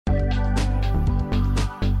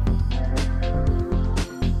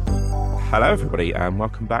Hello, everybody, and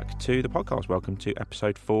welcome back to the podcast. Welcome to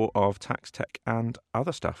episode 4 of Tax, Tech and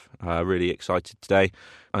Other Stuff. Really excited today.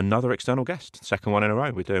 Another external guest, second one in a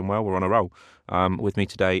row. We're doing well. We're on a roll. With me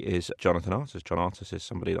today is Jonathan Artis. John Artis is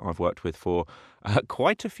somebody that I've worked with for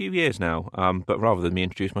quite a few years now. But rather than me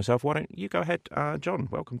introduce myself, why don't you go ahead, John?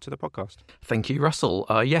 Welcome to the podcast. Thank you, Russell.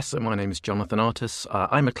 Yes, so my name is Jonathan Artis.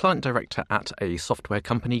 I'm a client director at a software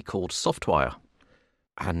company called Softwire.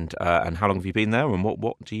 And how long have you been there, and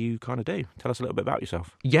what do you kind of do? Tell us a little bit about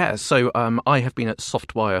yourself. Yeah, so I have been at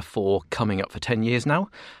Softwire for coming up for 10 years now.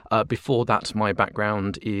 Before that, my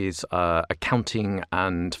background is accounting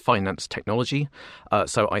and finance technology.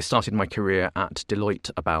 So I started my career at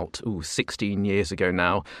Deloitte about 16 years ago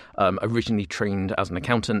now. Originally trained as an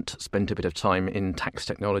accountant, spent a bit of time in tax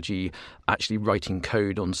technology, actually writing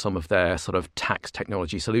code on some of their sort of tax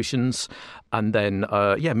technology solutions. And then,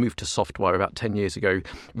 moved to Softwire about 10 years ago,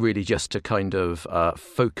 really just to kind of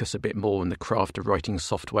focus a bit more on the craft of writing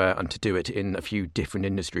software and to do it in a few different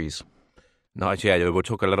industries. Nice, yeah. We'll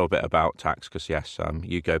talk a little bit about tax because, yes,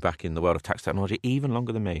 you go back in the world of tax technology even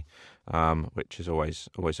longer than me, which is always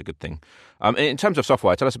a good thing. In terms of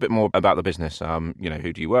software, tell us a bit more about the business.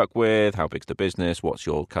 Who do you work with? How big's the business? What's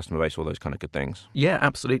your customer base? All those kind of good things. Yeah,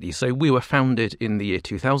 absolutely. So we were founded in the year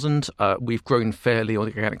 2000. We've grown fairly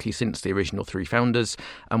organically since the original 3 founders,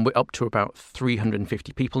 and we're up to about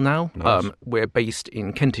 350 people now. Nice. We're based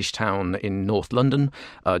in Kentish Town in North London,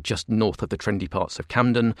 just north of the trendy parts of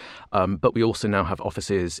Camden, but we also now have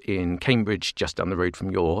offices in Cambridge, just down the road from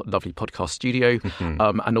your lovely podcast studio,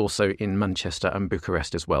 and also in Manchester and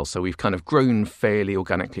Bucharest as well. So we've kind of grown fairly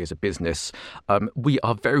organically as a business. We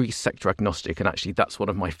are very sector agnostic, and actually that's one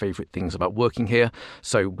of my favourite things about working here.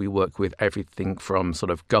 So we work with everything from sort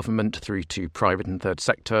of government through to private and third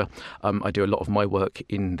sector. I do a lot of my work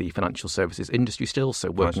in the financial services industry still, so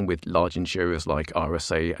working with large insurers like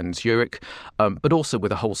RSA and Zurich, but also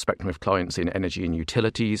with a whole spectrum of clients in energy and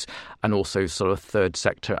utilities, and also sort of third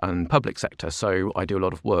sector and public sector. So I do a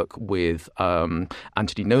lot of work with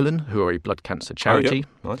Anthony Nolan, who are a blood cancer charity,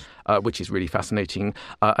 which is really fascinating,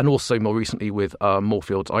 and also more recently with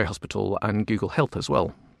Moorfields Eye Hospital and Google Health as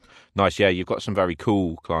well. Nice, yeah. You've got some very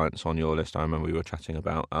cool clients on your list. I remember we were chatting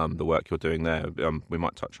about the work you're doing there. We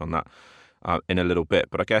might touch on that in a little bit.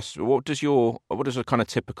 But I guess what does a kind of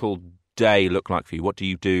typical day look like for you? What do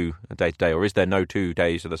you do day to day, or is there no 2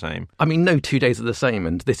 days are the same? I mean, no 2 days are the same,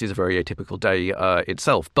 and this is a very atypical day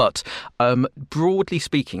itself. But broadly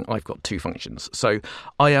speaking, I've got 2 functions. So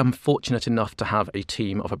I am fortunate enough to have a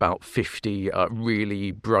team of about 50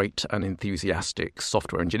 really bright and enthusiastic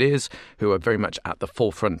software engineers who are very much at the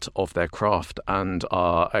forefront of their craft and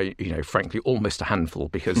are, frankly, almost a handful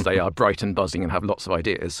because they are bright and buzzing and have lots of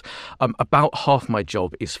ideas. About half my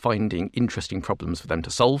job is finding interesting problems for them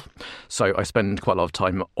to solve. So I spend quite a lot of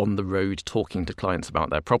time on the road talking to clients about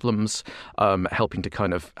their problems, helping to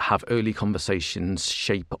kind of have early conversations,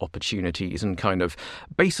 shape opportunities, and kind of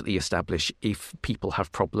basically establish if people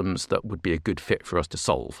have problems that would be a good fit for us to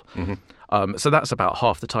solve. Mm-hmm. So that's about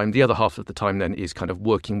half the time. The other half of the time then is kind of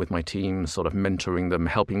working with my team, sort of mentoring them,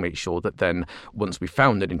 helping make sure that then once we've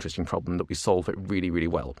found an interesting problem that we solve it really, really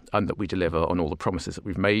well and that we deliver on all the promises that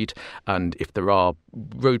we've made. And if there are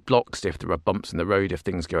roadblocks, if there are bumps in the road, if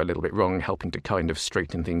things go a little bit wrong, helping to kind of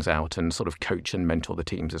straighten things out and sort of coach and mentor the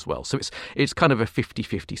teams as well. So it's kind of a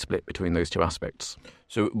 50-50 split between those 2 aspects.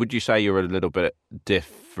 So would you say you're a little bit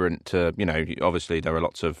different to, obviously there are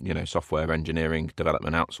lots of, software engineering,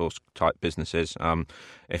 development, outsource type businesses.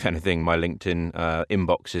 If anything, my LinkedIn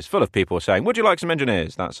inbox is full of people saying, would you like some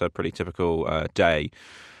engineers? That's a pretty typical day.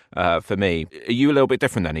 For me, are you a little bit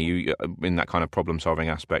different then? Are you in that kind of problem-solving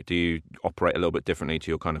aspect? Do you operate a little bit differently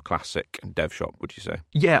to your kind of classic dev shop, would you say?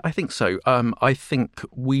 Yeah, I think so. I think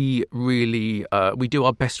we really we do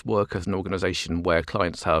our best work as an organisation where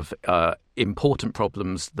clients have important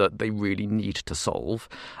problems that they really need to solve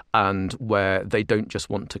and where they don't just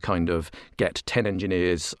want to kind of get 10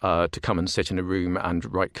 engineers to come and sit in a room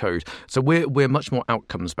and write code. So we're much more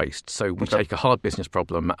outcomes based. So we take a hard business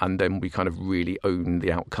problem and then we kind of really own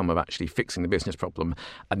the outcome of actually fixing the business problem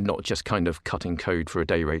and not just kind of cutting code for a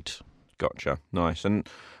day rate. Gotcha. Nice. And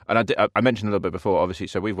I mentioned a little bit before, obviously,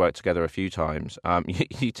 so we've worked together a few times.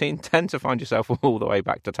 You tend to find yourself all the way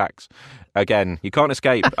back to tax. Again, you can't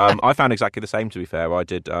escape. I found exactly the same, to be fair. I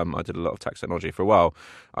did a lot of tax technology for a while.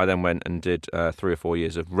 I then went and did 3 or 4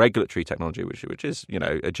 years of regulatory technology, which is,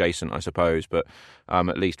 adjacent, I suppose, but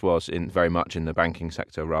at least was very much in the banking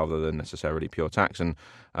sector rather than necessarily pure tax. And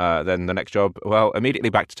then the next job, immediately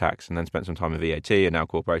back to tax and then spent some time with VAT and now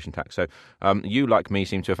corporation tax. So you, like me,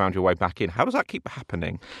 seem to have found your way back back in. How does that keep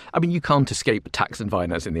happening? I mean, you can't escape tax and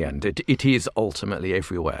finance in the end. It is ultimately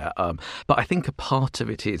everywhere. But I think a part of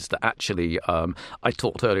it is that actually, I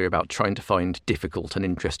talked earlier about trying to find difficult and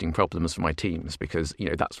interesting problems for my teams because,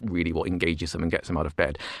 that's really what engages them and gets them out of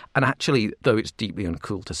bed. And actually, though it's deeply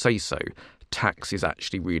uncool to say so, tax is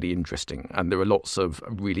actually really interesting, and there are lots of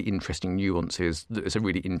really interesting nuances. There's a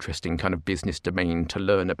really interesting kind of business domain to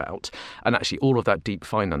learn about, and actually all of that deep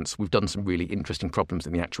finance, we've done some really interesting problems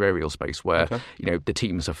in the actuarial space where the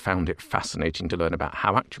teams have found it fascinating to learn about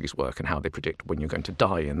how actuaries work and how they predict when you're going to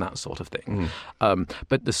die and that sort of thing.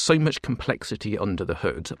 But there's so much complexity under the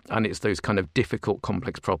hood, and it's those kind of difficult,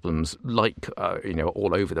 complex problems like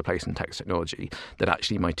all over the place in tax technology that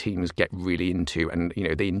actually my teams get really into, and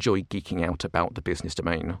they enjoy geeking out about the business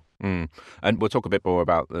domain. And we'll talk a bit more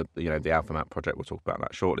about the AlphaMap project. We'll talk about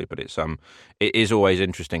that shortly. But it is always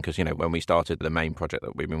interesting because when we started the main project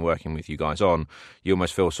that we've been working with you guys on, you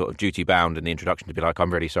almost feel sort of duty bound in the introduction to be like,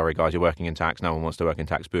 I'm really sorry, guys, you're working in tax. No one wants to work in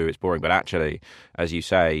tax. Boo, it's boring. But actually, as you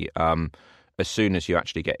say, as soon as you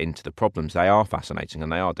actually get into the problems, they are fascinating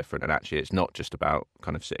and they are different. And actually, it's not just about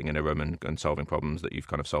kind of sitting in a room and solving problems that you've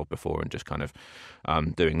kind of solved before and just kind of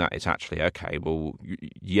doing that. It's actually, okay, well,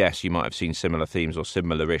 yes, you might have seen similar themes or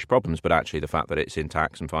similar-ish problems, but actually the fact that it's in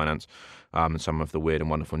tax and finance and some of the weird and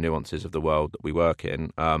wonderful nuances of the world that we work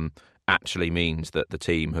in actually means that the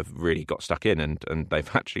team have really got stuck in and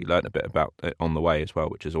they've actually learned a bit about it on the way as well,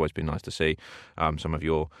 which has always been nice to see. Some of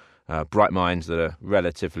your bright minds that are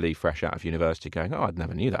relatively fresh out of university going, I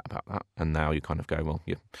never knew that about that. And now you kind of go, well,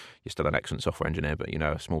 you're still an excellent software engineer, but you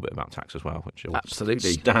know a small bit about tax as well, which will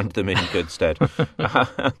absolutely stand them in good stead.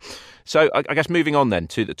 So I guess moving on then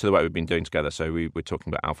to the work we've been doing together. So we're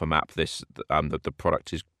talking about AlphaMap. The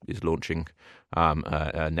product is launching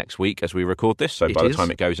next week as we record this. So by the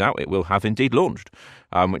time it goes out, it will have indeed launched,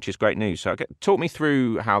 which is great news. So talk me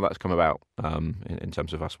through how that's come about in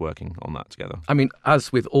terms of us working on that together. I mean,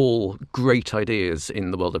 as with all great ideas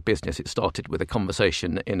in the world of business, it started with a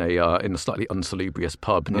conversation in a slightly unsalubrious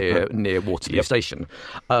pub near Waterloo Station.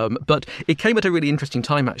 But it came at a really interesting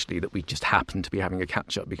time, actually, that we just happened to be having a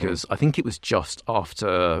catch-up because I think it was just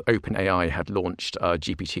after OpenAI had launched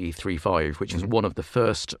GPT-3.5, which is one of the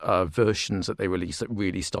first versions that they released that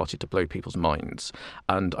really started to blow people's minds.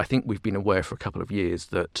 And I think we've been aware for a couple of years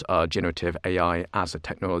that generative AI as a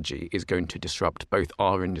technology is going to disrupt both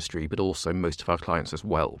our industry but also most of our clients as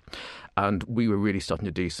well. And we were really starting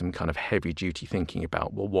to do some kind of heavy-duty thinking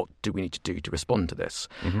about, well, what do we need to do to respond to this?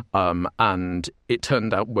 And it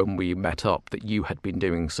turned out when we met up that you had been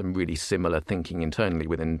doing some really similar thinking internally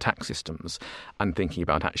within tax systems and thinking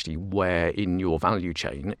about actually where in your value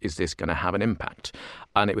chain is this going to have an impact.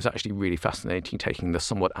 And it was actually really fascinating taking the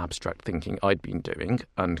somewhat abstract thinking I'd been doing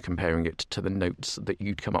and comparing it to the notes that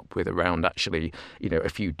you'd come up with around actually, a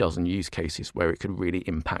few dozen use cases where it could really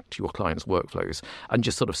impact your clients' workflows and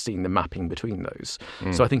just sort of seeing the mapping between those.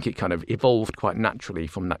 So I think it kind of evolved quite naturally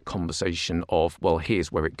from that conversation of, well,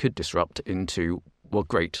 here's where it could disrupt into, well,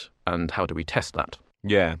 great, and how do we test that?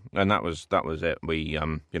 Yeah, and that was it. We,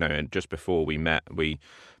 and just before we met,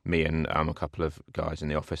 me and a couple of guys in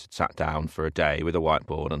the office had sat down for a day with a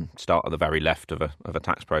whiteboard and start at the very left of a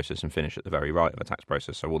tax process and finish at the very right of a tax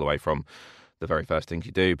process. So all the way from the very first things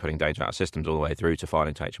you do, putting data out of systems, all the way through to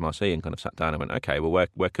filing to HMRC, and kind of sat down and went, okay, well,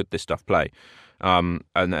 where could this stuff play? And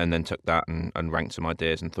then took that and ranked some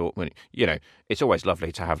ideas and thought, well, it's always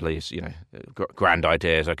lovely to have these, grand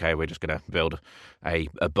ideas. Okay, we're just going to build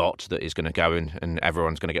a bot that is going to go in and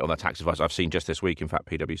everyone's going to get all their tax advice. I've seen just this week, in fact,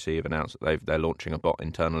 PwC have announced that they're launching a bot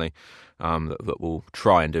internally that will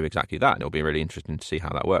try and do exactly that. And it'll be really interesting to see how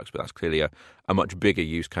that works. But that's clearly a much bigger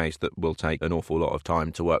use case that will take an awful lot of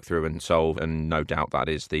time to work through and solve. And no doubt that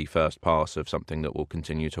is the first pass of something that will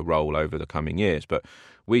continue to roll over the coming years. But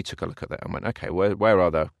we took a look at that and went, okay, where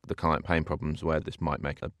are the client pain problems where this might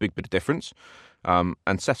make a big bit of difference? And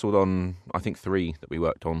settled on, I think, 3 that we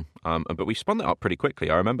worked on. But we spun it up pretty quickly.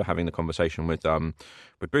 I remember having the conversation with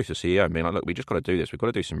Bruce, the CEO, and being like, look, we just got to do this. We've got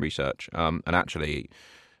to do some research. And actually,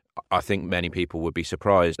 I think many people would be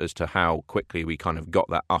surprised as to how quickly we kind of got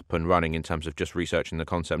that up and running in terms of just researching the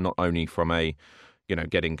concept, not only from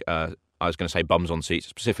getting I was going to say bums on seats,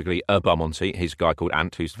 specifically a bum on seat. He's a guy called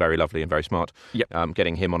Ant, who's very lovely and very smart. Yep.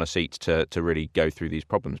 Getting him on a seat to really go through these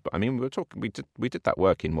problems. But I mean, we did that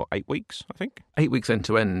work in 8 weeks, I think? 8 weeks end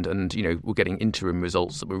to end, and we're getting interim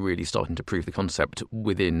results that were really starting to prove the concept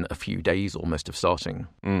within a few days almost of starting.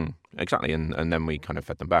 Exactly, and then we kind of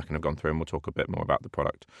fed them back and have gone through, and we'll talk a bit more about the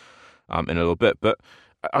product in a little bit. But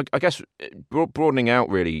I guess broadening out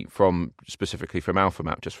really specifically from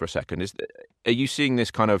AlphaMap just for a second, are you seeing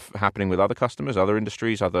this kind of happening with other customers, other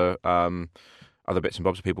industries, other other bits and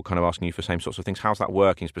bobs of people kind of asking you for same sorts of things. How's that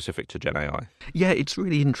working specific to Gen AI? Yeah, it's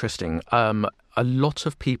really interesting. A lot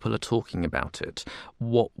of people are talking about it.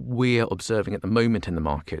 What we're observing at the moment in the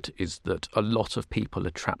market is that a lot of people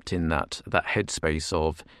are trapped in that headspace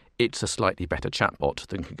of it's a slightly better chatbot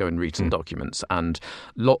than can go and read some documents. And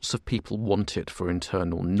lots of people want it for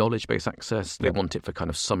internal knowledge base access. They want it for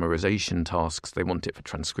kind of summarization tasks. They want it for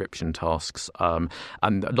transcription tasks. And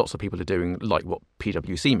lots of people are doing like what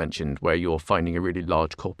PwC mentioned, where you're finding a really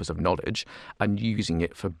large corpus of knowledge and using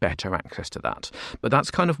it for better access to that. But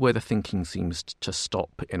that's kind of where the thinking seems to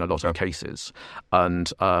stop in a lot of cases.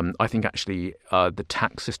 And I think actually the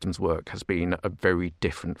tax systems work has been a very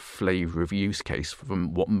different flavour of use case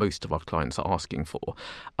from what most of our clients are asking for.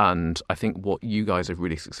 And I think what you guys have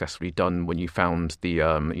really successfully done when you found the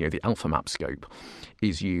the alpha map scope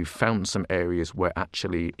is you found some areas where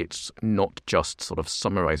actually it's not just sort of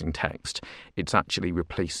summarizing text, it's actually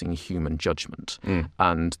replacing human judgment.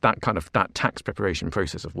 And that tax preparation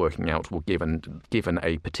process of working out, well, given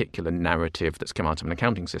a particular narrative that's come out of an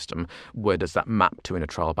accounting system, where does that map to in a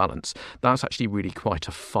trial balance? That's actually really quite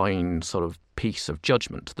a fine sort of piece of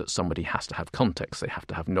judgment that somebody has to have context, they have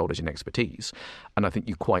to have knowledge and expertise. And I think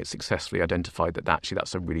you quite successfully identified that actually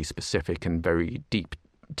that's a really specific and very deep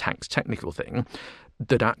tax technical thing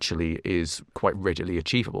that actually is quite readily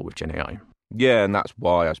achievable with Gen AI. Yeah, and that's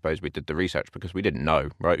why I suppose we did the research, because we didn't know,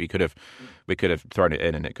 right? We could have thrown it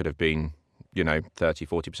in and it could have been 30,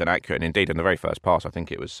 40% accurate. And indeed, in the very first pass, I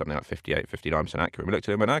think it was something like 58, 59% accurate. We looked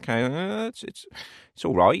at it and went, okay, it's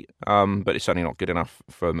all right, but it's certainly not good enough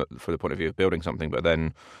from the point of view of building something. But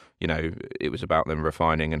then, it was about them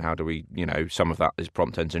refining, and how do we, some of that is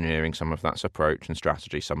prompt engineering, some of that's approach and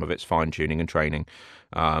strategy, some of it's fine tuning and training,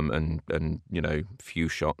 and few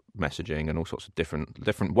shot messaging and all sorts of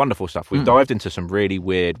different wonderful stuff. We've dived into some really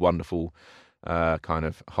weird, wonderful kind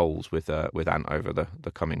of holes with Ant over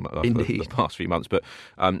the past few months. But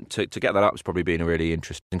to get that up has probably been a really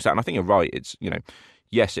interesting start. And I think you're right. It's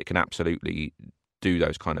yes, it can absolutely do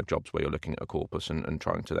those kind of jobs where you're looking at a corpus and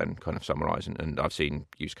trying to then kind of summarize. And I've seen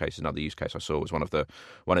use cases. Another use case I saw was one of the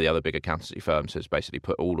other big accountancy firms has basically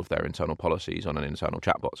put all of their internal policies on an internal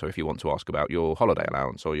chatbot. So if you want to ask about your holiday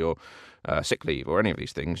allowance or your sick leave or any of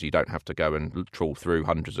these things, you don't have to go and trawl through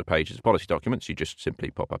hundreds of pages of policy documents. You just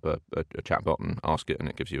simply pop up a chatbot and ask it, and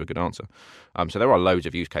it gives you a good answer. So there are loads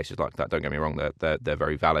of use cases like that. Don't get me wrong; they're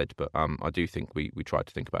very valid. But I do think we try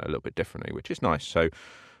to think about it a little bit differently, which is nice. So,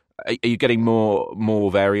 are you getting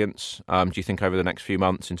more variants, do you think, over the next few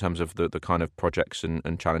months in terms of the kind of projects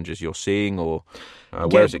and challenges you're seeing, or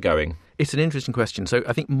where is it going? It's an interesting question. So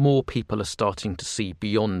I think more people are starting to see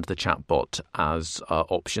beyond the chatbot as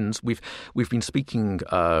options. We've been speaking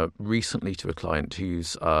recently to a client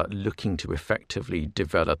who's looking to effectively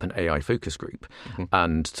develop an AI focus group.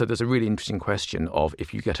 And so there's a really interesting question of,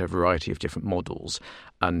 if you get a variety of different models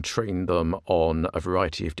and train them on a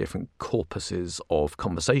variety of different corpuses of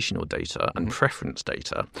conversational data and preference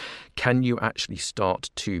data, can you actually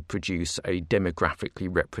start to produce a demographically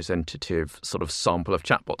representative sort of sample of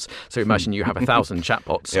chatbots? So imagine you have 1,000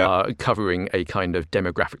 chatbots covering a kind of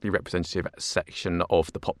demographically representative section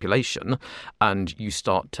of the population, and you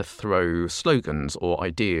start to throw slogans or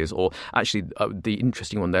ideas, or actually the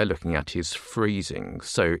interesting one they're looking at is phrasing.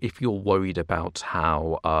 So if you're worried about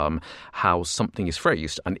how something is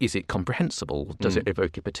phrased and is it comprehensible, does it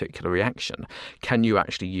evoke a particular reaction, can you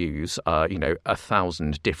actually use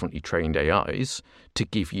 1,000 differently trained AIs to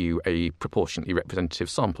give you a proportionately representative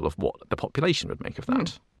sample of what the population would make of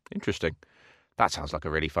that? Interesting. That sounds like a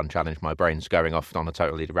really fun challenge. My brain's going off on a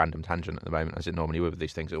totally random tangent at the moment, as it normally would with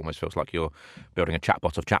these things. It almost feels like you're building a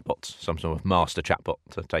chatbot of chatbots, some sort of master chatbot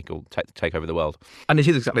to take over the world. And it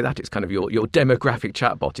is exactly that. It's kind of your demographic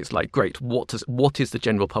chatbot. It's like, great, what is the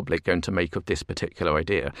general public going to make of this particular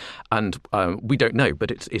idea? And we don't know, but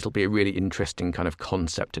it'll be a really interesting kind of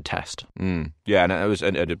concept to test. Yeah, and it was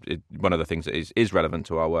one of the things that is relevant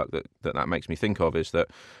to our work that makes me think of is that,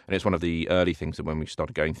 and it's one of the early things that when we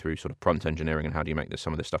started going through sort of prompt engineering and how do you make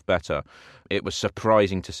some of this stuff better, it was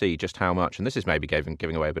surprising to see just how much, and this is maybe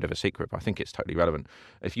giving away a bit of a secret, but I think it's totally relevant.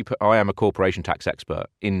 If you put "I am a corporation tax expert"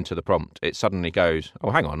 into the prompt, it suddenly goes,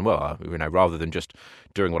 oh, hang on, well, rather than just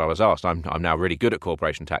doing what I was asked, I'm now really good at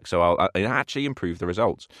corporation tax, so I'll actually improve the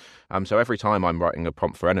results. So every time I'm writing a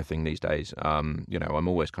prompt for anything these days, I'm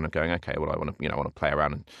always kind of going, okay, well, I want to play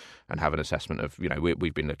around and have an assessment of,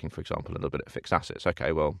 we've been looking, for example, a little bit at fixed assets.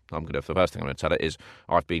 Okay, well, the first thing I'm going to tell it is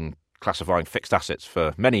I've been classifying fixed assets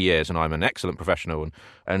for many years, and I'm an excellent professional.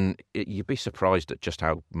 You'd be surprised at just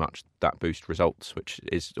how much that boosts results, which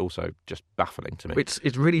is also just baffling to me.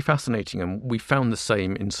 It's really fascinating, and we found the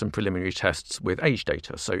same in some preliminary tests with age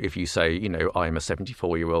data. So if you say, I'm a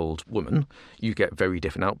 74-year-old woman, you get very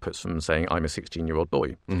different outputs from saying I'm a 16-year-old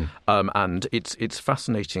boy. And it's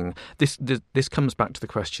fascinating. This comes back to the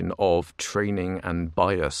question of training and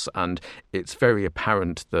bias, and it's very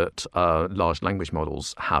apparent that large language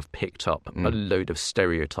models have picked up a load of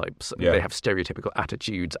stereotypes. Yeah. They have stereotypical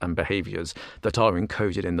attitudes and behaviours that are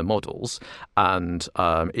encoded in the models, and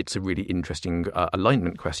it's a really interesting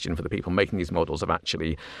alignment question for the people making these models of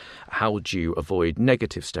actually how do you avoid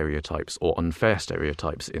negative stereotypes or unfair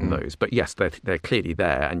stereotypes in those. But yes, they're clearly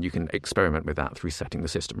there, and you can experiment with that through setting the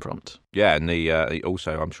system prompt. Yeah, and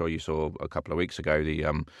also, I'm sure you saw a couple of weeks ago, the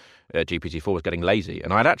GPT-4 was getting lazy,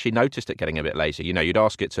 and I'd actually noticed it getting a bit lazy. You'd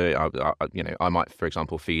ask it to, I might, for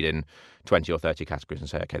example, feed in 20 or 30 categories and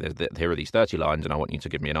say, okay, here are these 30 lines, and I want you to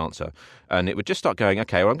give me an answer. And it would just start going,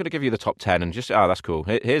 okay, well, I'm going to give you the top 10, and just, that's cool.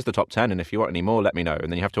 Here's the top 10, and if you want any more, let me know.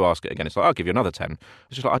 And then you have to ask it again. It's like, I'll give you another 10.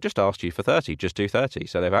 It's just like, I just asked you for 30, just do 30.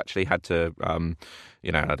 So they've actually had to, I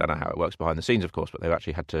don't know how it works behind the scenes, of course, but they've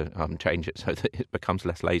actually had to change it so that it becomes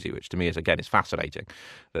less lazy, which to me is fascinating,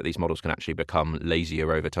 that these models can actually become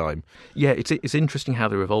lazier over time. Yeah, it's interesting how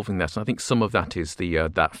they're evolving this. And I think some of that is the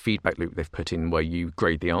that feedback loop they've put in where you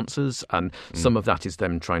grade the answers, and some of that is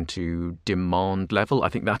them trying to demand level. I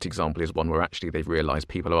think that example is one where actually they've realised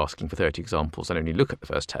people are asking for 30 examples and only look at the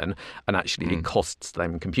first 10, and actually it costs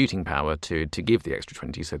them computing power to give the extra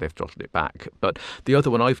 20, so they've throttled it back. But the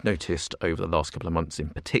other one I've noticed over the last couple of months in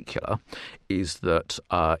particular is that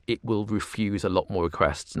it will refuse a lot more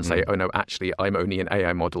requests and say, oh no, actually I'm only an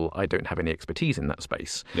AI model, I don't have any expertise in that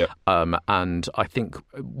space. Yep. And I think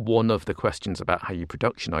one of the questions about how you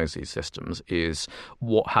productionize these systems is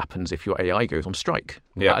what happens if your AI goes on strike.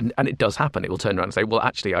 Yeah. And it does happen. It will turn around and say, well,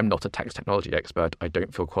 actually, I'm not a tax technology expert. I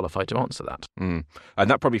don't feel qualified to answer that. And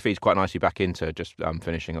that probably feeds quite nicely back into just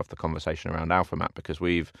finishing off the conversation around AlphaMap, because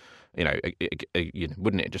we've,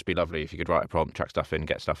 wouldn't it just be lovely if you could write a prompt, chuck stuff in,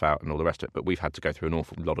 get stuff out and all the rest of it? But we've had to go through an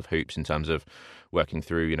awful lot of hoops in terms of working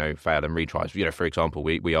through, fail and retries. For example,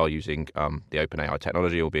 we are using the OpenAI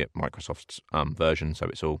technology, albeit Microsoft's version, so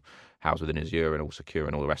it's all housed within Azure and all secure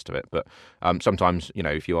and all the rest of it. But sometimes,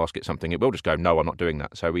 if you ask it something, it will just go, no, I'm not doing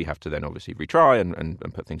that. So we have to then obviously retry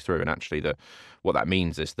and put things through. And actually what that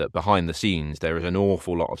means is that behind the scenes, there is an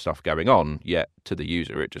awful lot of stuff going on, yet to the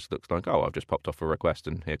user, it just looks like, oh, I've just popped off a request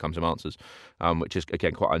and here comes some answers, which is,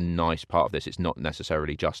 again, quite a nice part of this. It's not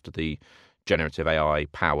necessarily just the generative AI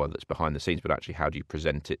power that's behind the scenes, but actually how do you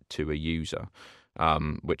present it to a user?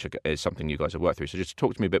 Which is something you guys have worked through. So just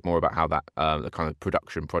talk to me a bit more about how that the kind of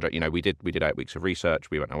production project. We did 8 weeks of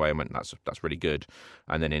research. We went away and went, that's really good.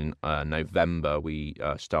 And then in November we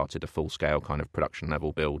started a full scale kind of production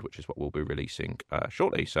level build, which is what we'll be releasing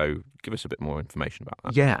shortly. So give us a bit more information about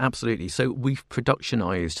that. Yeah, absolutely. So we've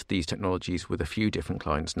productionized these technologies with a few different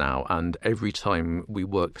clients now, and every time we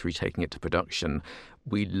work through taking it to production,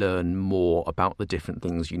 we learn more about the different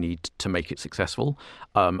things you need to make it successful.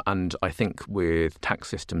 And I think with tax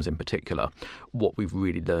systems in particular, what we've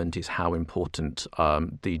really learned is how important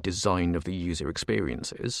the design of the user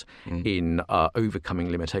experience is in overcoming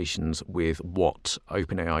limitations with what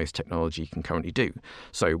OpenAI's technology can currently do.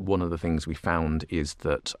 So one of the things we found is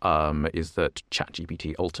that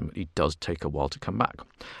ChatGPT ultimately does take a while to come back.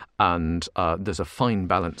 And there's a fine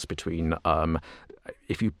balance between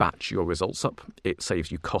if you batch your results up, it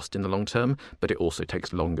saves you cost in the long term, but it also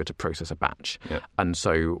takes longer to process a batch. Yeah. And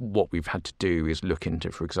so what we've had to do is look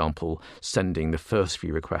into, for example, sending the first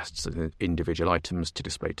few requests as individual items to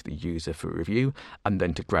display to the user for review, and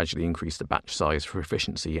then to gradually increase the batch size for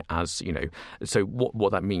efficiency as, So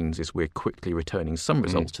what that means is we're quickly returning some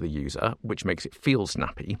results to the user, which makes it feel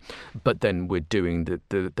snappy, but then we're doing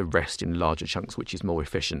the rest in larger chunks, which is more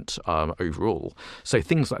efficient overall. So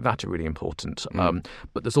things like that are really important.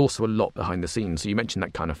 But there's also a lot behind the scenes. So you mentioned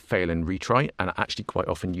that kind of fail and retry, and actually quite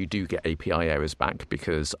often you do get API errors back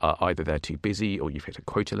because either they're too busy or you've hit a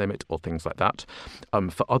quota limit or things like that.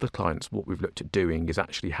 For other clients, what we've looked at doing is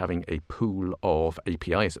actually having a pool of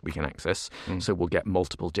APIs that we can access. So we'll get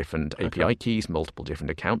multiple different API keys, multiple different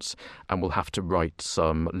accounts, and we'll have to write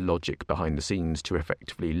some logic behind the scenes to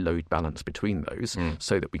effectively load balance between those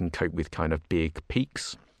so that we can cope with kind of big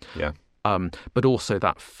peaks. Yeah. but also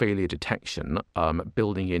that failure detection,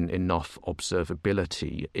 building in enough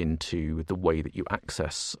observability into the way that you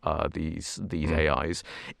access these AIs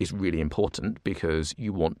is really important, because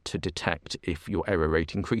you want to detect if your error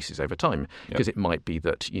rate increases over time. Because it might be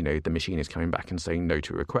that the machine is coming back and saying no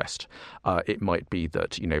to a request. It might be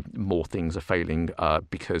that more things are failing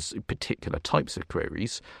because particular types of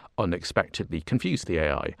queries unexpectedly confuse the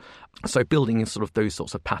AI. So building in sort of those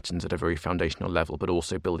sorts of patterns at a very foundational level, but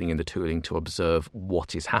also building in the tooling to observe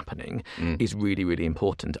what is happening is really, really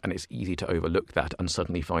important. And it's easy to overlook that and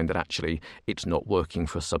suddenly find that actually it's not working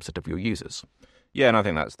for a subset of your users. Yeah, and I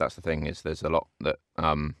think that's the thing, is there's a lot that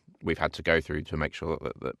we've had to go through to make sure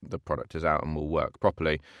that the product is out and will work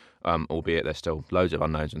properly, albeit there's still loads of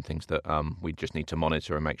unknowns and things that we just need to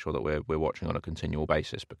monitor and make sure that we're watching on a continual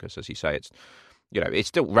basis, because, as you say, it's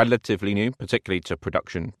still relatively new, particularly to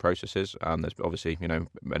production processes. There's obviously,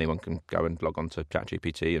 anyone can go and log on to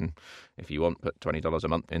ChatGPT and, if you want, put $20 a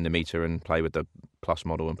month in the meter and play with the Plus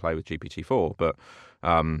model and play with GPT-4. But,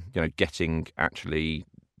 getting actually,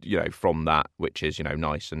 from that, which is,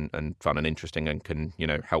 nice and fun and interesting and can,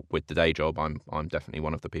 help with the day job. I'm definitely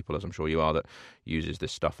one of the people, as I'm sure you are, that uses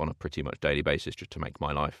this stuff on a pretty much daily basis just to make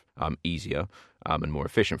my life easier and more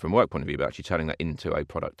efficient from a work point of view. But actually turning that into a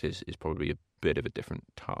product is probably a bit of a different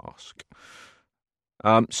task.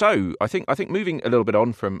 So I think moving a little bit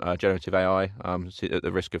on from generative AI, at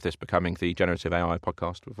the risk of this becoming the generative AI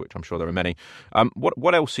podcast, of which I'm sure there are many.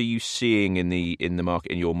 What else are you seeing in the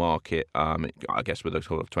market, in your market? I guess with a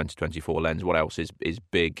sort of 2024 lens, what else is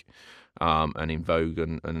big and in vogue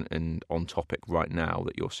and on topic right now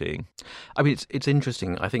that you're seeing? I mean, it's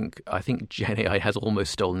interesting. I think Gen AI has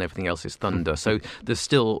almost stolen everything else's thunder. So there's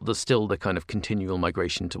still the kind of continual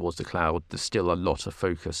migration towards the cloud. There's still a lot of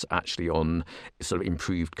focus actually on sort of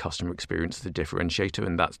improved customer experience as a differentiator,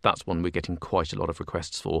 and that's one we're getting quite a lot of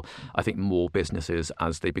requests for. I think more businesses,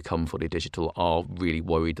 as they become fully digital, are really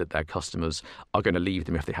worried that their customers are going to leave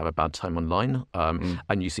them if they have a bad time online.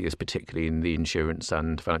 And you see this particularly in the insurance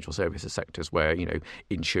and financial services sectors, where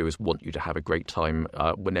insurers want you to have a great time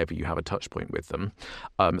whenever you have a touch point with them.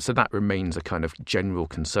 So that remains a kind of general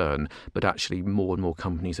concern, but actually more and more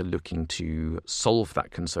companies are looking to solve that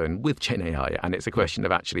concern with Gen AI, and it's a question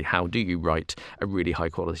of actually how do you write a really high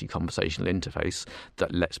quality conversational interface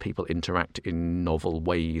that lets people interact in novel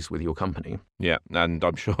ways with your company. Yeah, and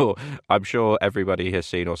I'm sure everybody has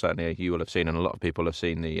seen, or certainly you will have seen, and a lot of people have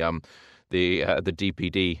seen the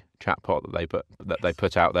DPD chatbot that they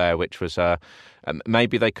put out there, which was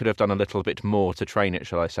maybe they could have done a little bit more to train it,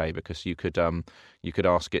 shall I say, because you could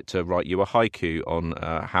ask it to write you a haiku on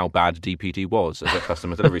how bad DPD was as a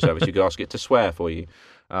customer delivery service. You could ask it to swear for you,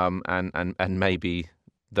 and maybe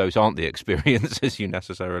those aren't the experiences you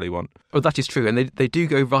necessarily want. Well, that is true, and they do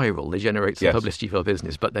go viral. They generate some publicity for a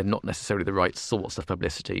business, but they're not necessarily the right sorts of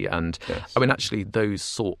publicity. And I mean, actually, those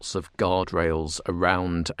sorts of guardrails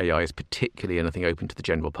around AIs, particularly anything open to the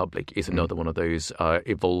general public, is another one of those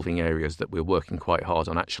evolving areas that we're working quite hard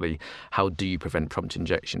on. Actually, how do you prevent prompt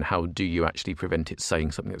injection? How do you actually prevent it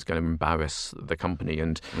saying something that's going to embarrass the company?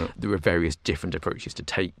 And there are various different approaches to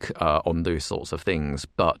take on those sorts of things.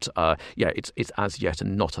 But it's as yet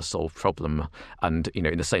not a solved problem, and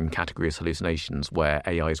in the same category as hallucinations, where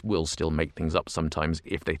AIs will still make things up sometimes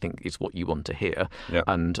if they think it's what you want to hear.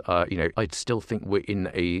 And I still think we're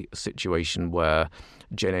in a situation where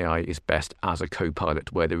Gen AI is best as a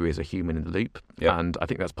co-pilot, where there is a human in the loop. And I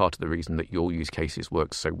think that's part of the reason that your use cases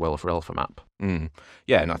work so well for AlphaMap.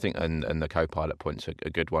 Yeah, and I think and the co-pilot point's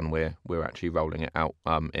a good one. We're actually rolling it out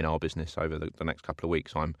in our business over the next couple of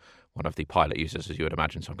weeks. I'm one of the pilot users, as you would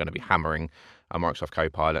imagine, so I'm going to be hammering Microsoft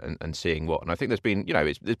Copilot and seeing what. And I think there's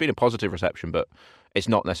been a positive reception, but it's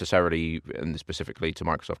not necessarily, and specifically to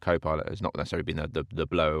Microsoft Copilot, it's not necessarily been the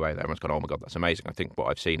blow away that everyone's gone, oh my God, that's amazing. I think what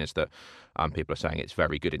I've seen is that people are saying it's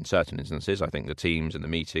very good in certain instances. I think the teams and the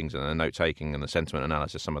meetings and the note taking and the sentiment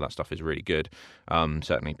analysis, some of that stuff is really good.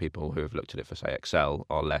 Certainly people who have looked at it for, say, Excel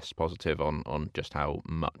are less positive on just how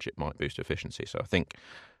much it might boost efficiency. So I think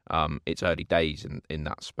it's early days in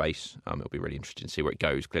that space. It'll be really interesting to see where it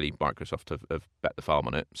goes. Clearly, Microsoft have bet the farm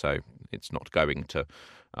on it, so it's not going to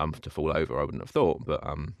fall over, I wouldn't have thought. But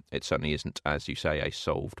it certainly isn't, as you say, a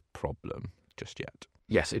solved problem just yet.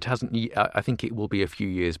 Yes, it hasn't. I think it will be a few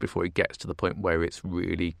years before it gets to the point where it's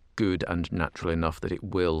really good and natural enough that it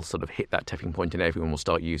will sort of hit that tipping point and everyone will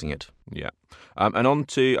start using it. Yeah. And on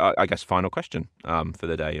to, I guess, final question for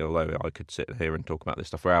the day, although I could sit here and talk about this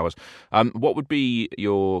stuff for hours. What would be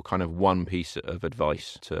your kind of one piece of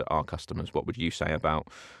advice to our customers? What would you say about,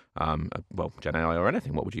 Gen AI or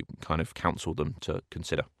anything? What would you kind of counsel them to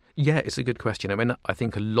consider? Yeah, it's a good question. I mean, I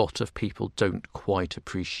think a lot of people don't quite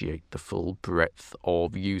appreciate the full breadth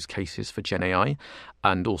of use cases for Gen AI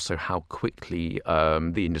and also how quickly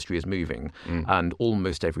the industry is moving. And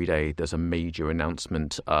almost every day there's a major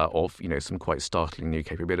announcement of, some quite startling new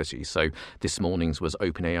capabilities. So this morning's was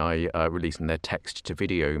OpenAI releasing their text to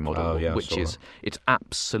video model, which is, it's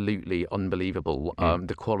absolutely unbelievable,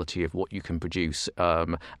 the quality of what you can produce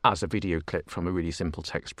as a video clip from a really simple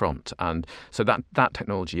text prompt. And so that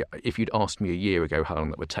technology, if you'd asked me a year ago how long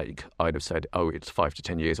that would take, I'd have said, it's 5 to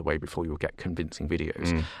 10 years away before you'll get convincing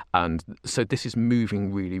videos. And so this is moving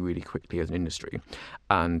really, really quickly as an industry.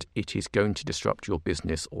 And it is going to disrupt your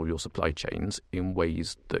business or your supply chains in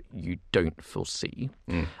ways that you don't foresee.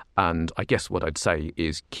 And I guess what I'd say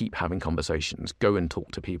is keep having conversations, go and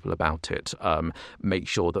talk to people about it, make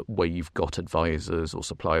sure that where you've got advisors or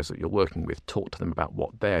suppliers that you're working with, talk to them about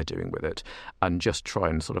what they're doing with it, and just try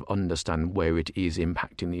and sort of understand where it is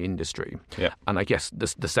impacting the industry. And I guess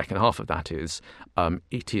the second half of that is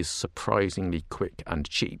it is surprisingly quick and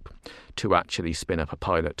cheap to actually spin up a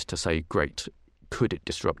pilot to say, great, could it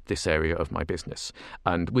disrupt this area of my business?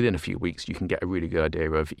 And within a few weeks, you can get a really good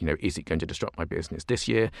idea of, is it going to disrupt my business this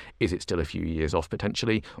year? Is it still a few years off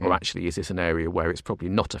potentially? Or actually, is this an area where it's probably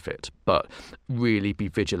not a fit? But really be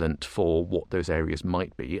vigilant for what those areas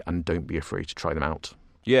might be and don't be afraid to try them out.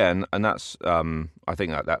 Yeah, and that's I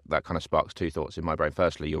think that kind of sparks two thoughts in my brain.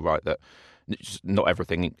 Firstly, you're right that not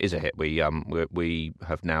everything is a hit. We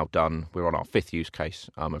have now we're on our 5th use case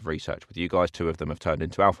of research with you guys. 2 of them have turned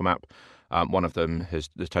into AlphaMap. One of them has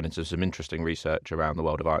turned into some interesting research around the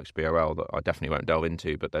world of IXBRL that I definitely won't delve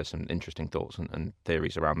into, but there's some interesting thoughts and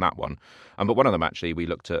theories around that one. But one of them, actually, we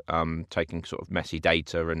looked at taking sort of messy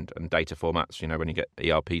data and data formats, when you get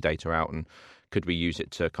ERP data out, and could we use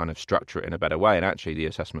it to kind of structure it in a better way? And actually, the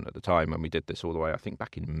assessment at the time when we did this all the way, I think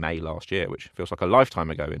back in May last year, which feels like a lifetime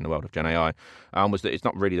ago in the world of Gen AI, was that it's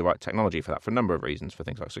not really the right technology for that, for a number of reasons, for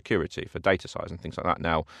things like security, for data size and things like that.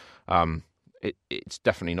 Now, it's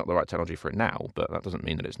definitely not the right technology for it now, but that doesn't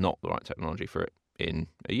mean that it's not the right technology for it in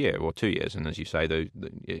a year or 2 years. And as you say,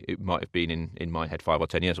 it might have been in my head 5 or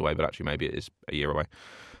 10 years away, but actually maybe it is a year away.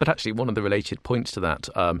 But actually, one of the related points to that,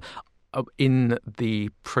 in the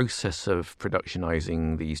process of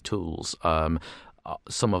productionizing these tools,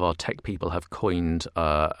 some of our tech people have coined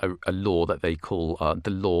a law that they call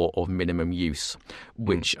the law of minimum use,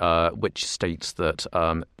 which states that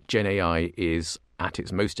Gen AI is at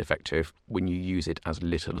its most effective when you use it as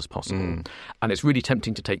little as possible. And it's really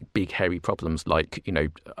tempting to take big, hairy problems like,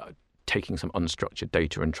 taking some unstructured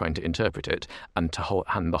data and trying to interpret it and to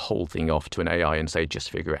hand the whole thing off to an AI and say,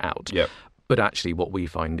 just figure it out. But actually what we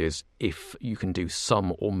find is if you can do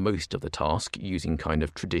some or most of the task using kind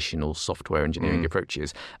of traditional software engineering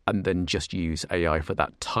approaches and then just use AI for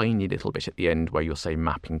that tiny little bit at the end where you're, say,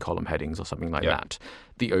 mapping column headings or something like that,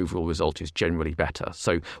 the overall result is generally better.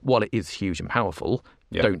 So while it is huge and powerful,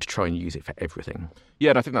 don't try and use it for everything. Yeah,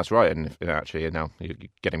 and I think that's right. And actually, now you're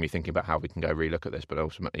getting me thinking about how we can go relook at this. But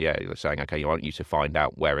ultimately, you're saying, okay, you want you to find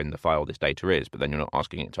out where in the file this data is, but then you're not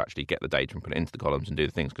asking it to actually get the data and put it into the columns and do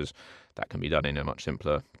the things, because that can be done in a much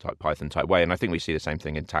simpler type Python type way. And I think we see the same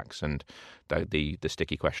thing in tax and the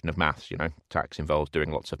sticky question of maths. Tax involves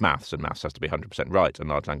doing lots of maths, and maths has to be 100% right. And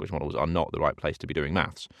large language models are not the right place to be doing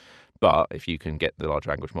maths. But if you can get the large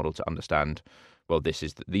language model to understand, well,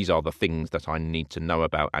 these are the things that I need to know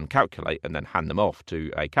about and calculate, and then hand them off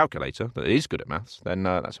to a calculator that is good at maths, then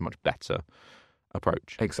that's a much better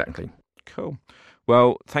approach. Exactly. Cool.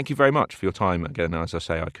 Well, thank you very much for your time. Again, as I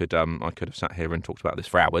say, I could have sat here and talked about this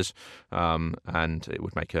for hours, and it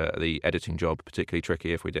would make the editing job particularly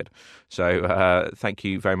tricky if we did. So thank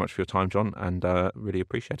you very much for your time, John, and really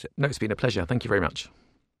appreciate it. No, it's been a pleasure. Thank you very much.